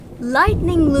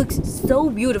Lightning looks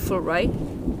so beautiful, right?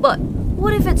 But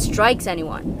what if it strikes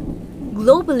anyone?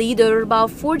 Globally, there are about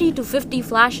 40 to 50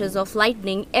 flashes of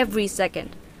lightning every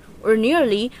second, or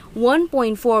nearly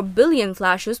 1.4 billion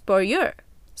flashes per year.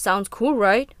 Sounds cool,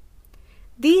 right?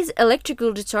 These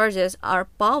electrical discharges are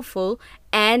powerful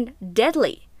and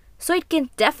deadly, so it can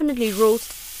definitely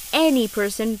roast any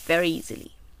person very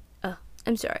easily.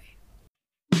 I'm sorry.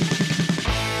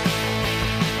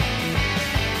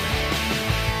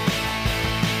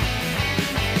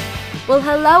 Well,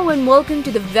 hello and welcome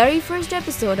to the very first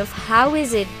episode of How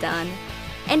Is It Done?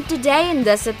 And today in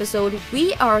this episode,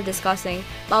 we are discussing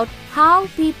about how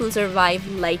people survive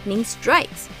lightning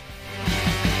strikes.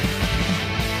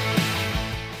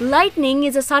 Lightning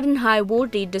is a sudden high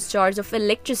voltage discharge of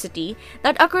electricity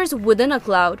that occurs within a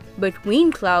cloud,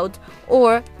 between clouds,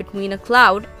 or between a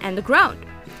cloud and the ground.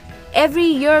 Every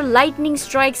year, lightning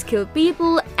strikes kill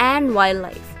people and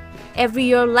wildlife. Every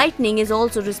year, lightning is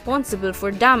also responsible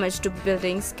for damage to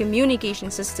buildings,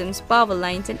 communication systems, power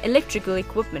lines, and electrical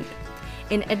equipment.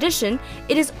 In addition,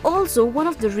 it is also one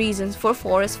of the reasons for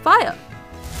forest fire.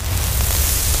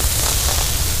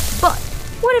 But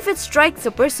what if it strikes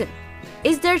a person?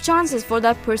 Is there chances for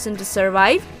that person to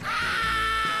survive?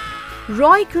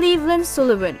 Roy Cleveland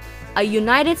Sullivan, a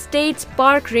United States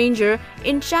park ranger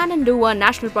in Shenandoah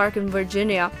National Park in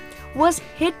Virginia, was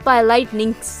hit by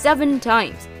lightning 7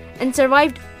 times and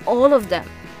survived all of them.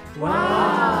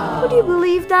 Wow! Would you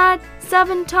believe that?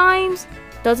 7 times?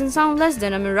 Doesn't sound less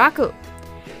than a miracle.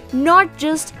 Not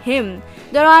just him,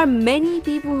 there are many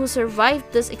people who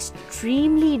survived this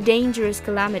extremely dangerous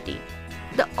calamity.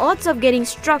 The odds of getting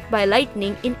struck by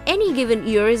lightning in any given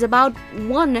year is about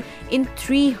 1 in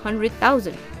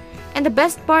 300,000. And the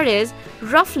best part is,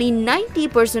 roughly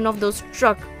 90% of those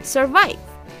struck survive.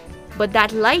 But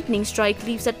that lightning strike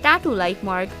leaves a tattoo-like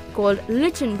mark called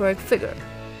Lichtenberg figure.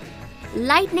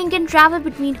 Lightning can travel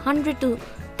between 100 to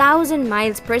 1000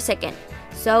 miles per second,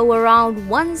 so around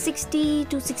 160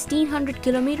 to 1600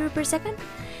 kilometers per second.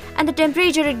 And the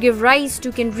temperature it gives rise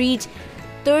to can reach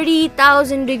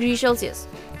 30,000 degrees Celsius,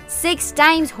 6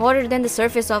 times hotter than the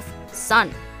surface of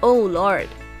sun. Oh Lord.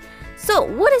 So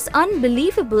what is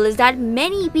unbelievable is that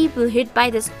many people hit by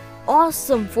this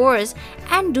awesome force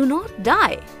and do not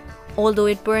die, although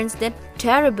it burns them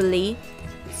terribly.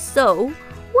 So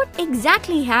what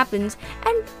exactly happens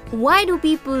and why do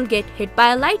people get hit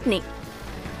by lightning?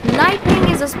 Lightning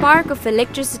is a spark of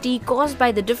electricity caused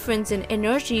by the difference in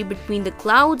energy between the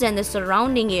clouds and the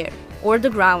surrounding air, or the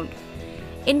ground.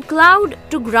 In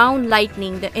cloud-to-ground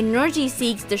lightning, the energy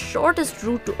seeks the shortest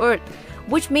route to Earth,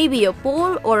 which may be a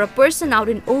pole or a person out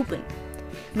in open.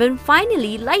 When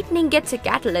finally lightning gets a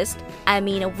catalyst,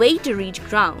 a way to reach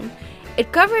ground,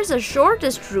 it covers the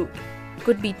shortest route.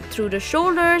 Could be through the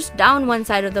shoulders, down one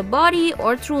side of the body,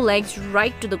 or through legs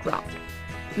right to the ground.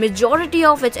 Majority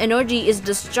of its energy is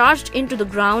discharged into the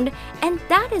ground, and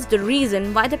that is the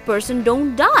reason why the person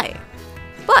don't die.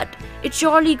 But it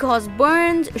surely causes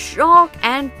burns, shock,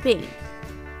 and pain.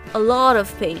 A lot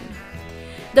of pain.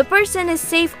 The person is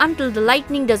safe until the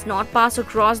lightning does not pass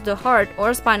across the heart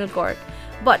or spinal cord.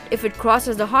 But if it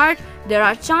crosses the heart, there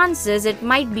are chances it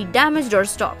might be damaged or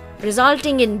stopped,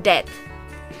 resulting in death.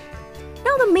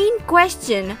 Now the main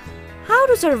question, how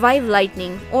to survive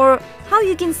lightning, or how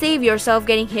you can save yourself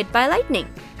getting hit by lightning.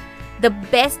 The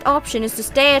best option is to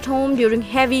stay at home during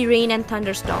heavy rain and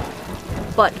thunderstorm.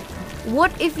 But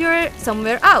what if you're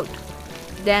somewhere out?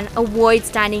 Then avoid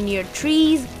standing near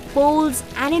trees, poles,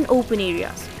 and in open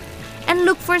areas. And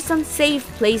look for some safe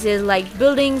places like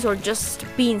buildings or just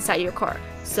be inside your car.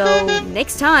 So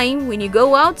next time when you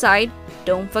go outside,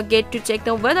 don't forget to check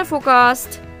the weather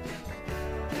forecast.